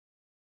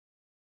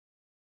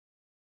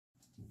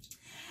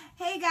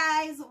Hey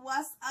guys,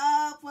 what's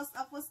up? What's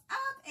up? What's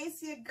up?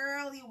 It's your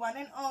girl, your one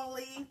and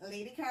only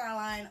Lady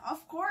Caroline.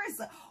 Of course,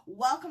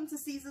 welcome to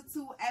season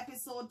 2,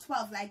 episode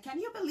 12. Like,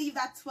 can you believe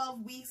that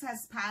 12 weeks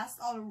has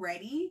passed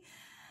already?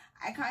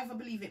 I can't even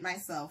believe it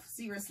myself.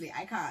 Seriously,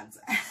 I can't.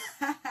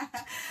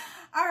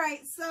 All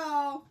right,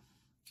 so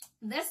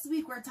this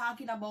week we're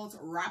talking about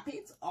wrap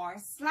it or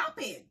slap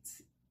it.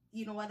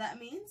 You know what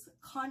that means?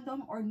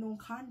 Condom or no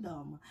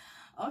condom.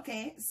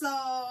 Okay,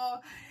 so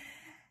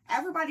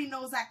everybody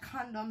knows that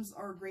condoms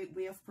are a great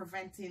way of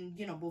preventing,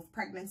 both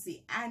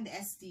pregnancy and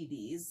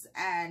STDs.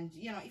 And,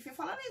 if you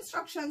follow the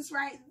instructions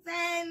right,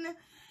 then,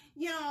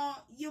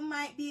 you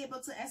might be able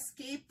to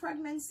escape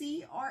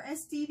pregnancy or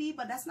STD,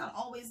 but that's not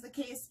always the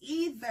case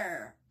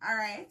either. All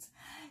right.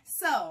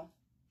 So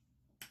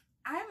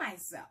I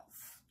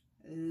myself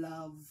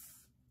love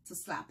to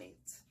slap it.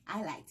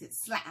 I liked it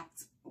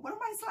slapped. What am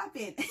I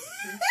slapping?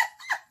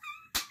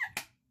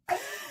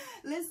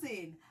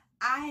 Listen,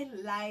 I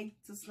like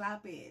to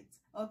slap it,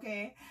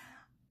 okay?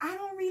 I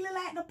don't really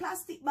like the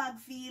plastic bag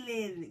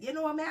feeling. You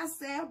know what I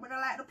say? But I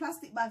like the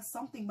plastic bag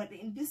something. But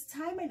in this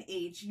time and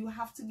age, you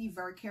have to be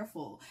very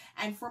careful.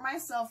 And for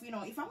myself,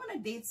 if I'm going to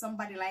date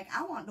somebody, like,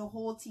 I want the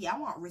whole tea. I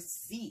want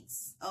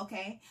receipts,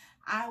 okay?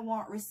 I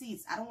want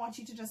receipts. I don't want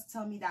you to just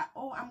tell me that,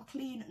 oh, I'm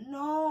clean.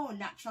 No,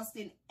 not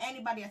trusting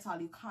anybody at all.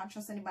 You can't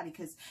trust anybody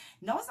because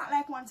no, it's not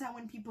like one time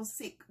when people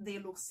sick, they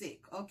look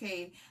sick,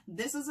 okay?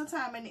 This is a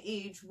time and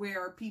age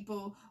where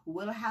people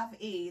will have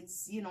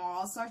AIDS,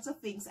 all sorts of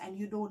things, and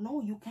you don't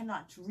know. You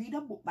cannot read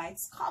a book by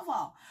its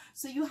cover.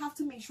 So you have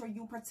to make sure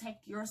you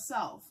protect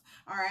yourself,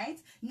 all right?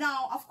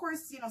 Now, of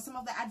course, some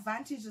of the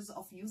advantages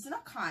of using a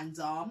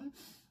condom.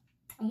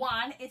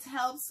 One, it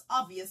helps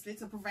obviously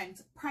to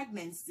prevent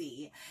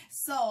pregnancy.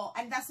 So,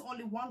 and that's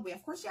only one way.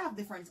 Of course, you have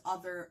different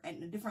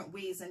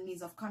ways and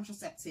means of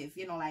contraceptive.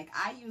 Like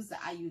I use the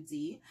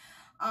IUD.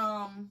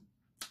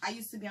 I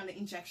used to be on the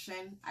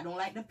injection. I don't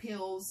like the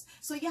pills.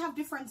 So you have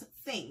different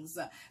things.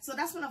 So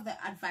that's one of the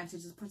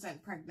advantages,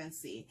 prevent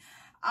pregnancy.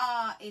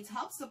 It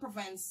helps to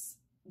prevent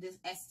the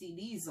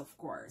STDs, of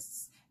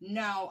course.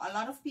 Now, a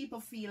lot of people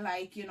feel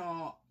like,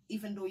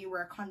 even though you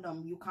wear a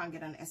condom, you can't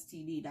get an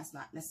STD. That's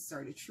not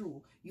necessarily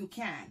true. You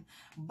can,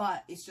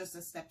 but it's just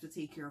a step to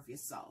take care of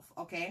yourself,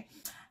 okay?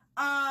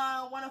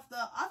 One of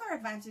the other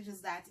advantages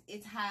is that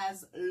it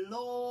has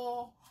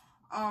low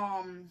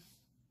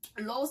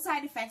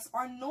side effects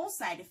or no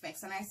side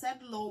effects. And I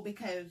said low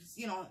because,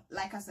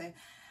 like I said,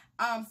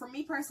 for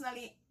me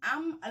personally,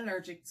 I'm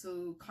allergic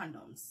to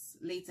condoms,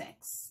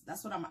 latex.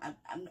 That's what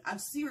I'm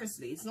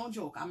seriously, it's no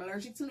joke. I'm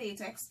allergic to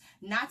latex,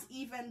 not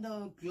even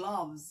the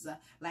gloves.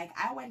 Like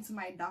I went to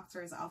my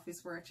doctor's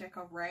office for a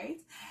checkup, right?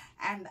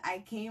 And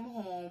I came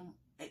home,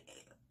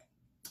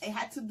 it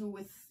had to do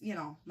with,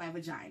 my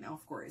vagina,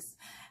 of course.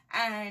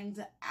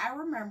 And I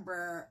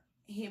remember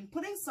him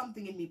putting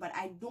something in me, but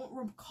I don't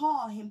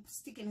recall him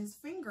sticking his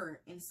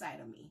finger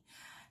inside of me.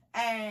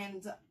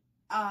 And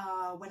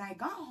when I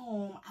got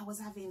home, I was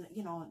having,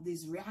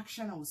 this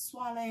reaction. I was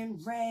swollen,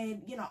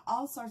 red,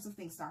 all sorts of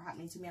things started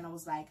happening to me. And I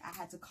was like, I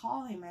had to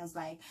call him. I was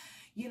like,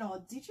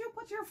 did you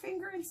put your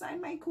finger inside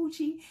my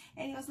coochie?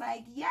 And he was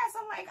like, yes.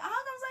 I'm like, how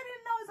comes I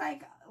didn't know? He's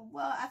like,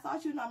 well, I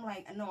thought you know. I'm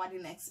like, no, I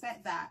didn't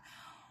expect that.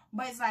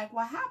 But it's like,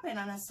 what happened?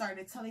 And I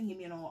started telling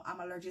him, I'm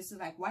allergic. So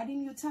like, why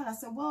didn't you tell? I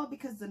said, well,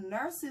 because the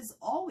nurses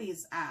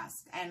always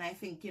ask. And I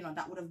think,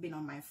 that would have been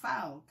on my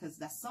file because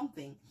that's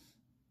something.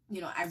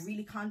 I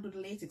really can't do the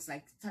latex,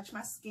 like touch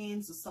my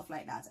skin, so stuff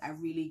like that. I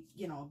really,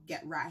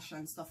 get rash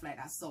and stuff like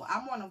that. So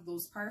I'm one of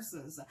those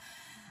persons.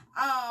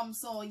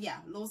 So yeah,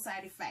 low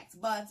side effects.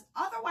 But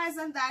otherwise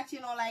than that,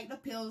 like the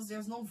pills,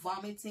 there's no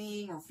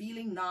vomiting or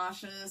feeling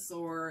nauseous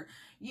or,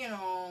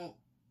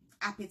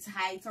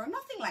 appetite or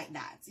nothing like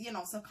that.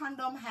 So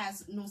condom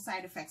has no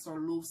side effects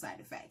or low side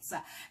effects.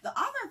 The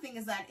other thing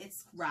is that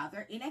it's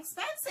rather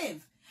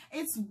inexpensive.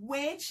 It's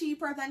way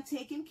cheaper than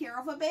taking care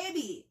of a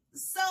baby.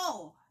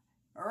 So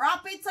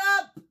wrap it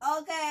up,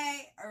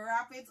 okay?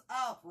 Wrap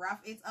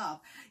it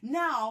up.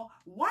 Now,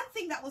 one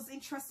thing that was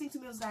interesting to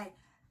me was like,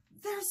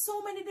 there's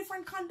so many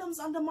different condoms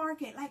on the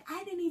market. Like,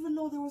 I didn't even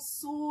know there were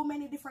so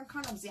many different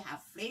condoms. You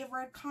have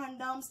flavored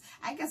condoms.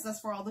 I guess that's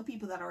for all the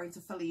people that are into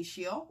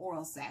fellatio,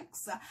 oral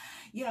sex.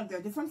 There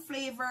are different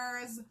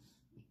flavors.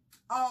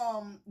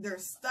 They're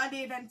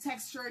studded and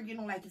textured,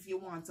 like if you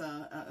want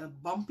a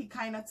bumpy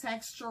kind of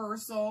texture or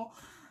so.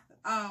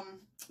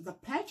 The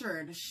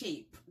pleasure, the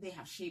shape, they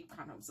have shape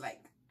condoms.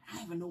 Like, I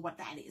don't even know what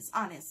that is,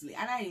 honestly.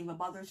 And I didn't even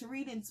bother to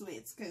read into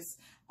it because,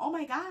 oh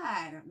my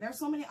God, there's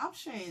so many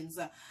options.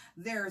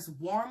 There's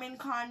warming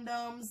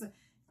condoms,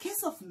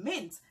 kiss of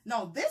mint.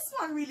 Now, this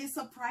one really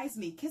surprised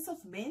me. Kiss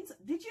of mint.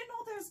 Did you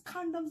know there's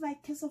condoms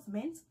like kiss of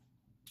mint?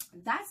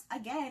 That's,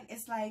 again,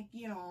 it's like,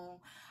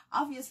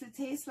 obviously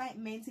tastes like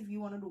mint if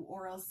you want to do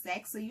oral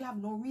sex. So you have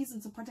no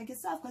reason to protect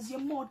yourself because your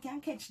mouth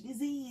can catch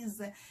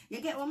disease. You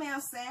get what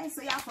I'm saying?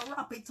 So you have to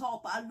wrap it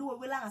up. I'll do it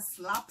with a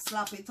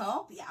slap it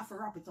up. You have to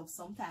wrap it up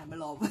sometime, my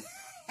love.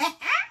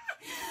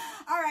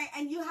 All right,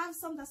 and you have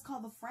some that's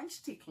called the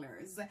French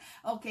ticklers,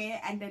 okay?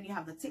 And then you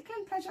have the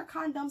tickling pleasure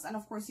condoms, and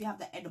of course you have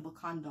the edible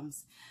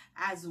condoms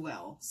as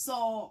well.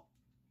 So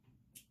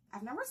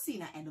I've never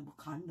seen an edible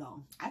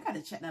condom. I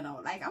gotta check that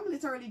out. Like, I'm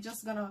literally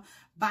just gonna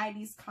buy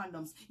these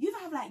condoms. You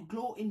have like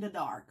glow in the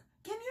dark.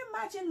 Can you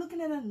imagine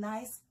looking at a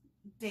nice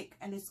dick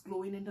and it's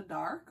glowing in the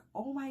dark?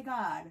 Oh my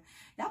god,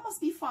 that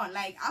must be fun.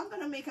 Like, I'm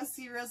gonna make a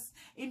serious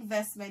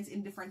investment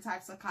in different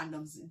types of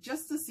condoms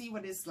just to see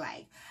what it's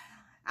like.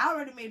 I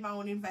already made my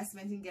own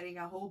investment in getting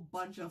a whole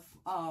bunch of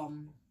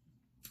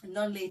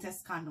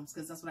non-latex condoms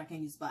because that's what I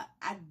can use, but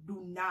I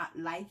do not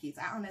like it.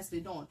 I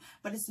honestly don't.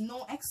 But it's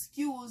no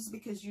excuse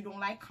because you don't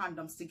like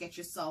condoms to get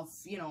yourself,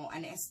 you know,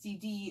 an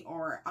STD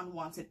or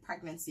unwanted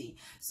pregnancy.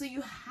 So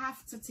you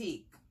have to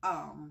take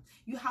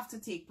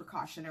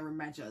precautionary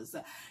measures.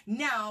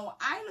 Now,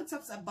 I looked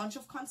up a bunch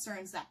of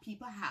concerns that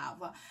people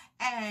have,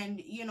 and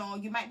you know,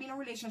 you might be in a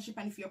relationship,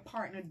 and if your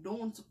partner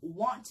don't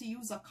want to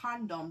use a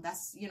condom,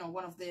 that's, you know,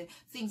 one of the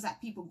things that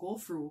people go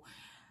through.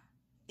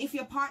 If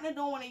your partner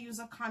don't want to use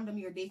a condom,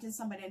 you're dating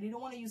somebody and they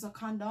don't want to use a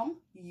condom,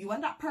 you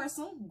and that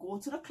person go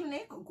to the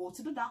clinic, go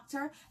to the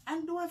doctor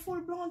and do a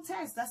full-blown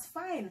test. That's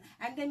fine.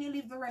 And then you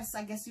leave the rest.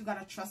 I guess you got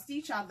to trust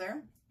each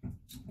other.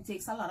 It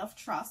takes a lot of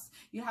trust.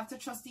 You have to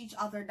trust each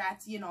other that,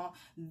 you know,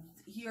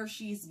 he or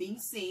she is being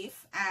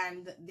safe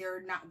and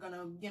they're not going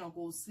to, you know,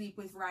 go sleep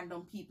with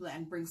random people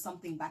and bring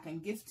something back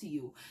and give to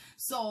you.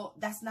 So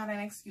that's not an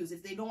excuse.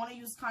 If they don't want to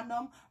use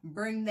condom,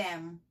 bring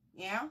them.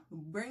 Yeah,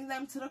 bring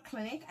them to the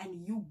clinic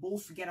and you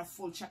both get a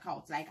full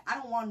checkout. Like, I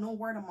don't want no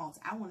word of mouth.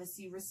 I want to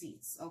see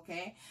receipts,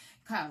 okay?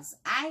 Because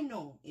I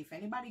know if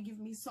anybody give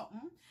me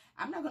something,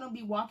 I'm not going to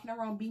be walking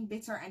around being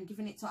bitter and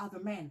giving it to other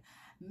men.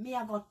 Me,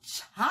 I go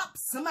chop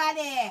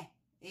somebody.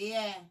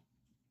 Yeah.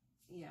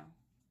 Yeah.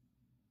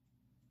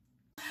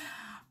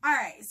 All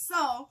right,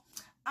 so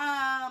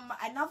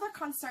another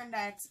concern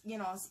that, you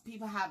know,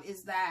 people have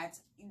is that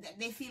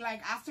they feel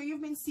like after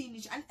you've been seeing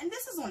each, and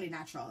this is only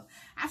natural,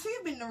 after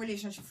you've been in a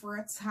relationship for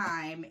a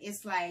time,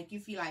 it's like you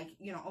feel like,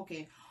 you know,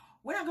 okay,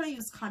 we're not going to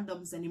use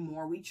condoms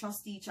anymore, we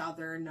trust each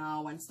other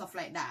now and stuff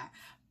like that.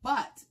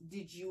 But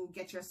did you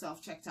get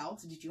yourself checked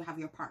out? Did you have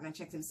your partner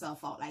check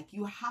himself out? Like,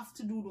 you have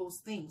to do those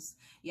things,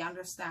 you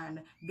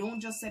understand? Don't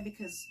just say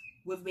because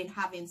we've been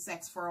having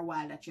sex for a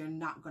while that you're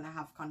not gonna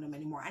have condom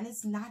anymore. And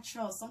it's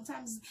natural.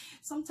 Sometimes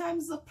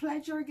the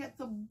pleasure gets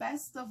the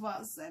best of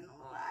us, and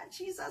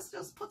Jesus,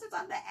 just put it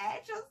on the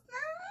edge.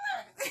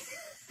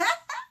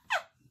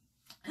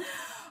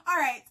 All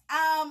right,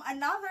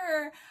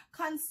 another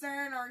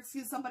concern or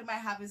excuse somebody might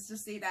have is to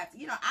say that,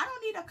 you know, I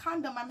don't need a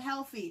condom, I'm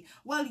healthy.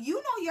 Well, you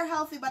know you're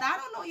healthy, but I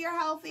don't know you're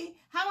healthy.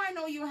 How I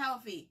know you're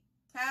healthy?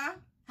 Huh?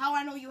 How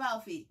I know you're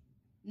healthy?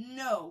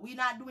 No, we're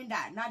not doing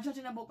that. Not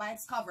judging a book by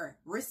its cover.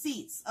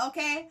 Receipts,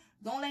 okay?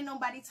 Don't let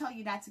nobody tell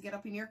you that to get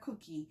up in your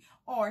cookie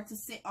or to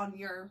sit on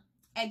your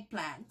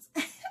eggplant.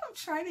 I'm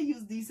trying to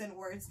use decent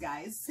words,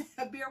 guys.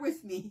 Bear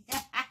with me.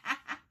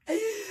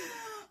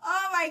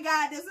 Oh my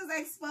God, this is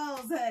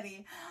exposed,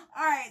 honey.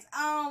 All right,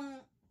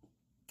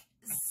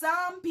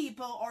 some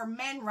people, or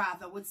men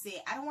rather, would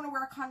say, I don't want to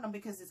wear a condom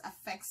because it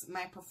affects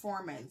my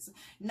performance.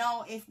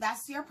 Now, if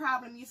that's your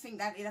problem, you think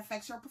that it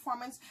affects your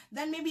performance,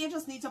 then maybe you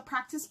just need to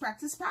practice.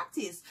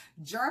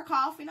 Jerk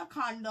off in a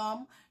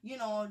condom, you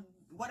know,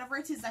 whatever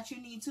it is that you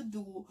need to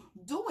do,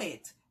 do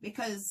it.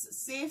 Because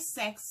safe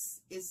sex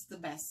is the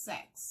best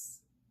sex.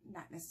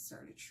 Not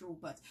necessarily true,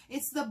 but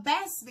it's the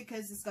best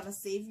because it's going to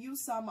save you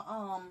some,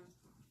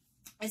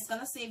 it's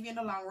going to save you in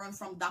the long run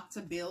from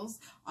Dr. Bill's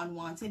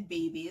unwanted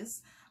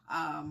babies.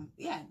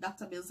 Yeah,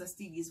 Dr. Bill's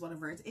STDs,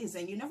 whatever it is,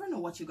 and you never know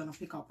what you're gonna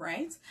pick up,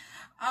 right?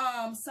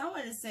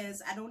 Someone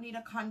says, I don't need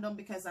a condom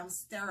because I'm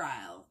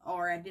sterile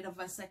or I did a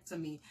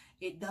vasectomy.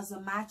 It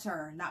doesn't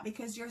matter. Not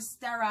because you're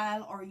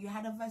sterile or you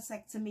had a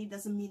vasectomy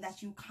doesn't mean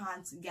that you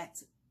can't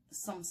get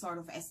some sort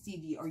of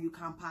STD or you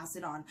can't pass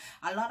it on.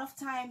 A lot of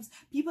times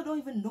people don't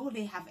even know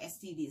they have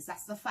STDs.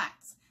 That's the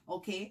fact.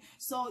 Okay,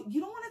 so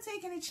you don't want to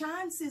take any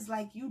chances.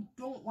 Like, you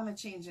don't want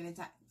to change any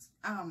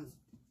time.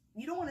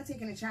 You don't want to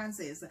take any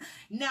chances.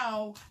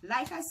 Now,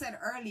 like I said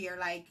earlier,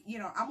 like, you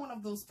know, I'm one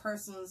of those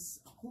persons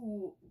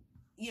who,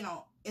 you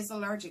know, is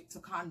allergic to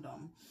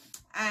condom.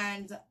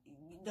 And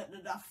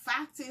the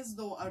fact is,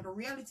 though, or the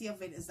reality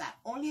of it is that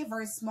only a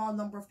very small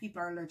number of people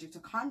are allergic to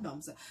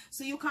condoms.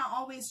 So you can't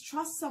always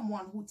trust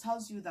someone who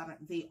tells you that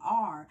they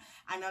are.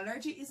 And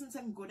allergy isn't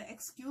a good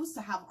excuse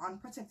to have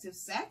unprotected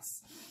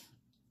sex,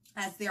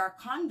 as there are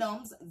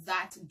condoms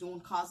that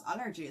don't cause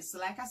allergies. So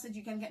like I said,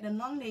 you can get the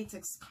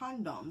non-latex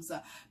condoms.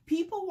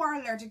 People who are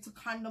allergic to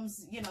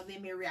condoms, you know, they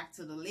may react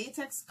to the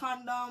latex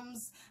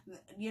condoms,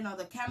 you know,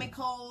 the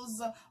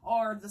chemicals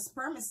or the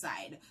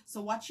spermicide.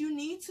 So what you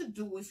need to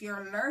do if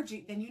you're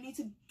allergic, then you need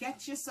to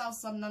get yourself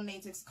some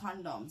non-latex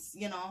condoms,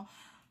 you know.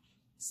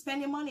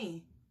 Spend your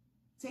money.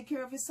 Take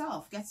care of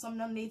yourself. Get some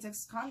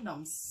non-latex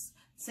condoms.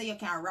 So you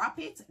can wrap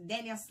it,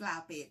 then you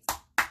slap it.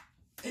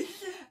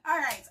 All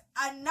right,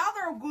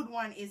 another good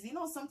one is, you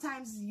know,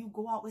 sometimes you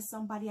go out with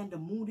somebody and the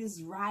mood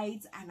is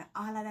right and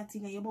all of that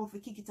thing, and you're about to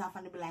kick it off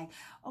and they be like,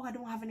 oh, I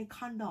don't have any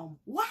condom.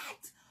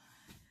 What?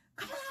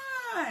 Come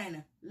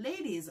on.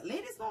 Ladies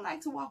don't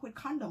like to walk with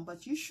condom,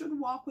 but you should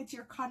walk with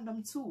your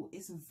condom too.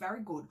 It's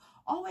very good.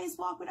 Always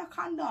walk with a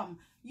condom.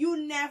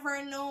 You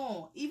never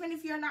know, even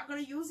if you're not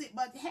going to use it,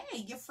 but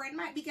hey, your friend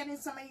might be getting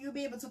some and you'll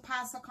be able to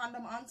pass a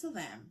condom on to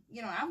them.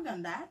 You know, I've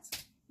done that.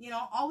 You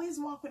know, always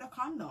walk with a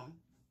condom.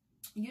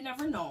 You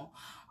never know.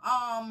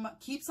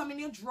 Keep some in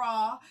your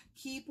drawer,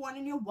 keep one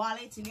in your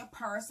wallet, in your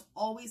purse.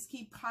 Always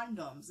keep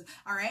condoms.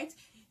 All right.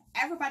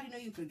 Everybody know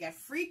you could get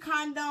free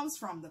condoms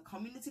from the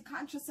community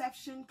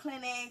contraception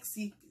clinics,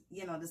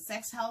 you know, the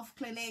sex health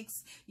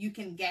clinics. You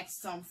can get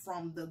some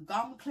from the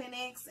gum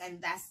clinics,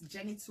 and that's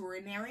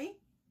genitourinary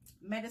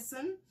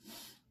medicine.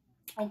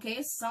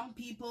 Okay, some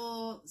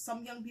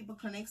young people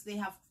clinics, they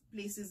have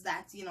places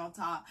that, you know,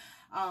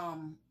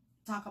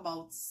 talk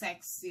about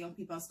sex, young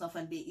people and stuff,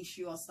 and they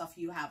issue or stuff.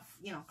 You have,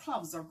 you know,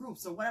 clubs or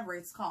groups or whatever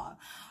it's called.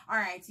 All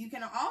right, you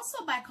can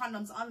also buy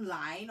condoms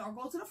online or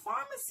go to the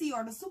pharmacy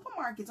or the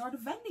supermarket or the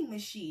vending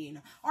machine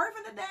or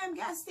even the damn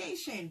gas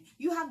station.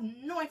 You have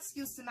no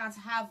excuse to not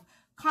have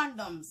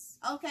condoms.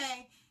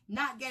 Okay,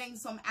 not getting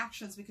some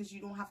actions because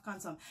you don't have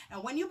condom.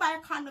 And when you buy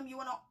a condom, you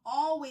want to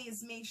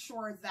always make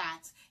sure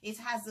that it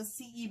has the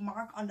CE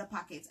mark on the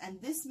packet, and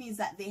this means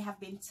that they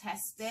have been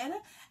tested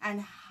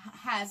and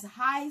has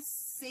high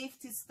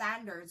safety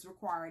standards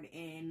required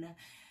in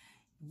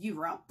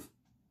Europe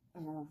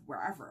or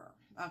wherever.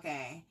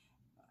 Okay,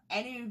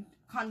 any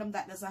condom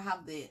that doesn't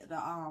have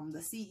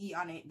the CE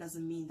on it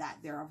doesn't mean that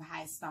they're of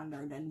high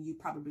standard, and you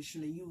probably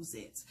shouldn't use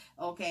it.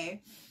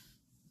 Okay,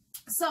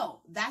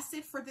 so that's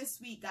it for this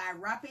week, guys.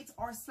 Wrap it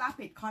or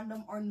slap it,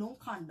 condom or no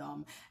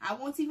condom. I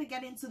won't even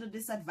get into the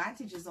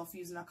disadvantages of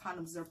using a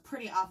condom. They're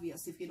pretty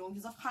obvious. If you don't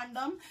use a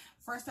condom,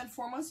 first and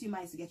foremost, you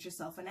might get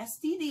yourself an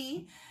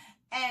STD,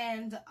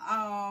 and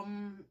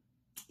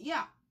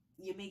yeah,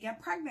 you may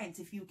get pregnant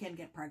if you can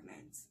get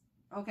pregnant.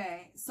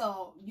 Okay,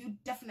 so you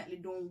definitely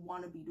don't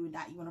want to be doing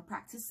that. You want to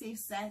practice safe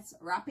sex,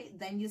 wrap it,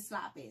 then you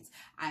slap it.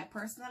 I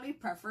personally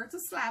prefer to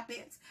slap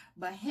it,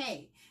 but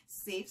hey,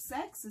 safe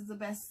sex is the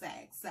best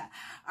sex.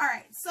 All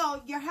right,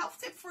 so your health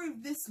tip for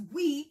this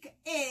week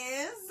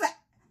is,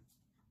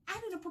 I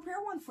didn't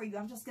prepare one for you.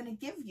 I'm just going to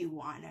give you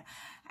one.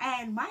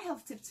 And my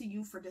health tip to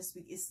you for this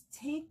week is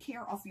take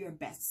care of your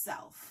best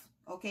self,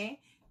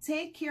 okay?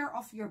 Take care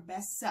of your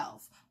best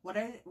self.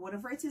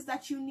 Whatever it is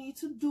that you need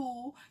to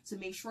do to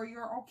make sure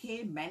you're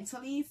okay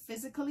mentally,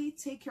 physically,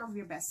 take care of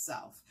your best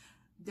self.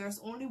 There's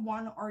only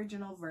one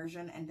original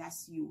version, and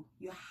that's you.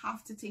 You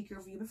have to take care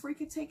of you before you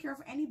can take care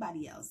of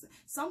anybody else.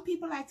 Some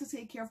people like to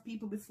take care of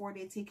people before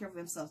they take care of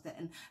themselves.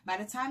 And by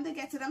the time they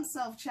get to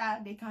themselves,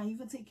 child, they can't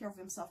even take care of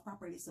themselves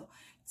properly. So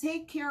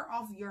take care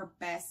of your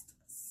best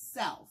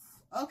self.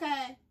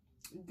 Okay?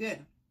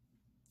 Good.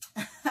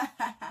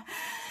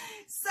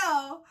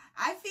 So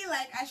I feel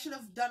like I should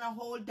have done a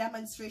whole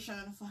demonstration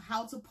of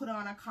how to put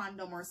on a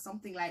condom or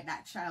something like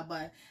that, child,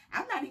 but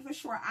I'm not even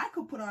sure I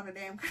could put on a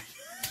damn condom.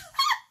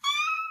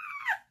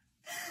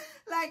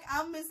 Like,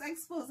 I'm Miss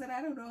Xposed and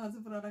I don't know how to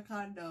put on a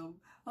condom.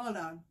 Hold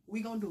on,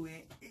 we gonna do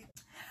it.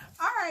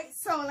 All right,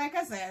 so like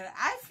I said,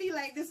 I feel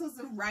like this was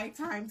the right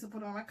time to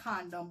put on a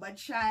condom, but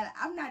child,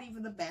 I'm not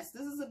even the best.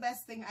 This is the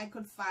best thing I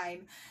could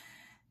find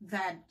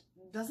that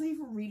doesn't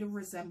even really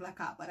resemble a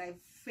cup, but I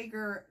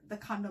figure the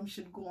condom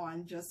should go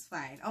on just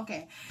fine.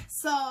 Okay,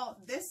 so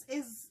this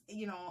is,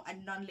 you know, a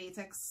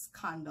non-latex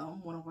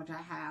condom, one of what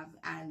I have,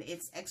 and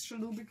it's extra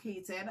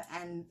lubricated,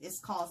 and it's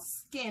called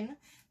Skin.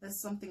 That's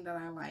something that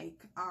I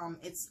like.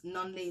 It's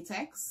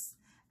non-latex,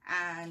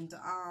 and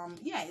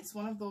yeah, it's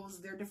one of those.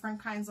 There are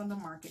different kinds on the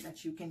market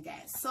that you can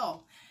get.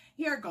 So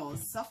here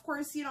goes. Of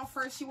course, you know,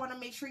 first you want to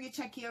make sure you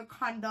check your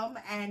condom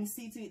and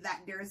see to it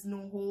that there's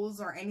no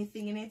holes or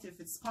anything in it. If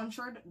it's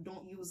punctured,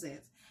 don't use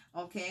it.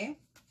 Okay?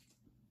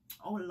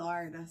 Oh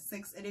Lord,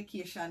 sex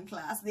education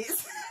class.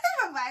 This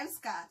vibe,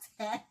 Scott.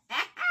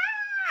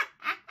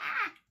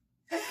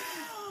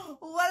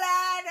 Hold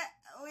on,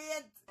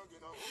 wait.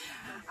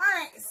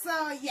 Alright,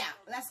 so yeah,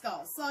 let's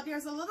go. So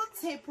there's a little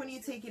tip when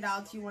you take it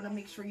out. You want to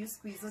make sure you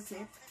squeeze the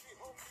tip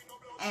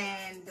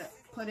and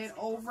put it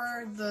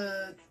over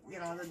the, you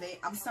know, the day.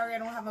 I'm sorry I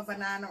don't have a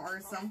banana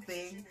or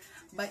something,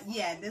 but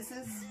yeah, this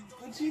is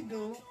what you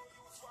do.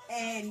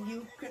 And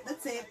you put the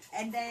tip,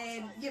 and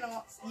then, you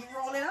know, you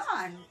roll it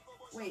on.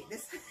 Wait,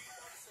 this.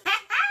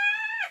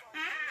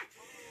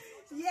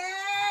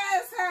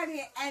 Yes,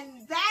 honey,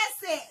 and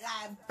that's it.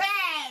 Like,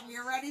 bam,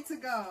 you're ready to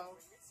go.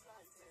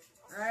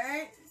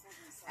 Right?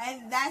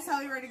 And that's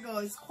how you're ready to go.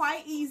 It's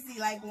quite easy,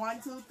 like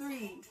 1, 2,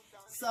 3.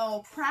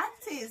 So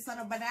practice on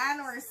a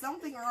banana or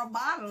something, or a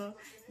bottle.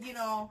 You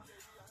know,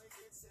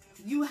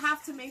 you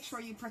have to make sure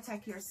you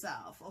protect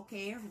yourself,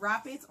 okay?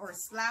 Wrap it or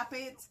slap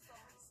it.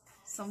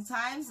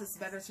 Sometimes it's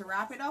better to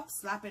wrap it up,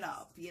 slap it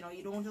up. You know,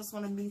 you don't just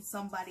want to meet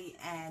somebody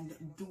and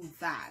do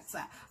that.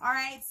 All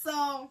right,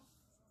 so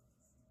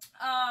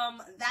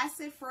That's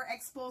it for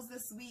Xposed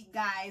this week,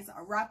 guys.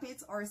 Wrap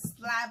it or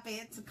slap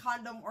it,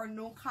 condom or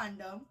no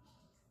condom.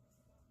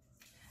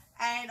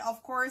 And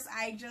of course,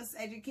 I just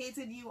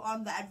educated you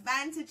on the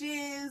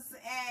advantages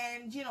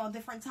and, you know,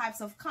 different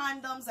types of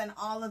condoms and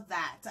all of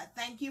that.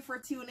 Thank you for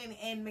tuning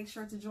in. Make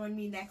sure to join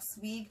me next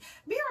week.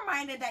 Be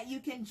reminded that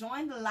you can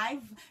join the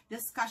live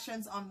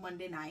discussions on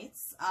Monday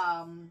nights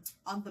on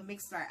the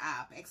Mixler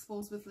app,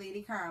 Xposed with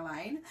Lady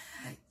Caroline,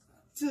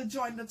 to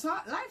join the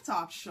live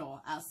talk show.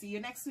 I'll see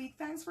you next week.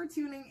 Thanks for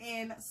tuning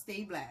in.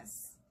 Stay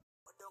blessed.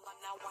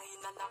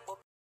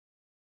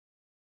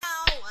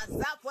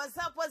 What's up, what's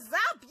up, what's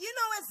up? You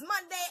know it's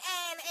Monday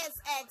and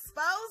it's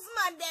Xposed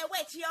Monday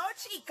with your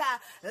chica,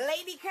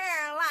 Lady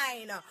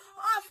Caroline.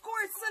 Of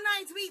course,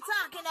 tonight we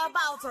talking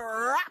about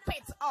wrap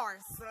it or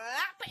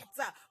slap it,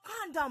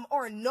 condom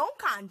or no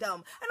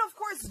condom. And of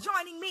course,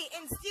 joining me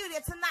in studio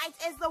tonight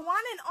is the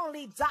one and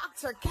only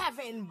Dr.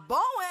 Kevin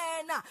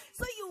Bowen.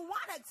 So you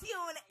want to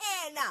tune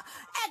in.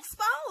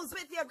 Xposed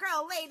with your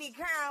girl, Lady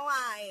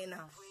Caroline.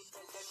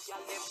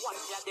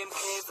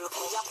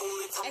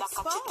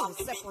 Xposed,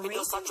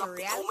 separating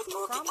reality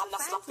from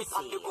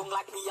fantasy.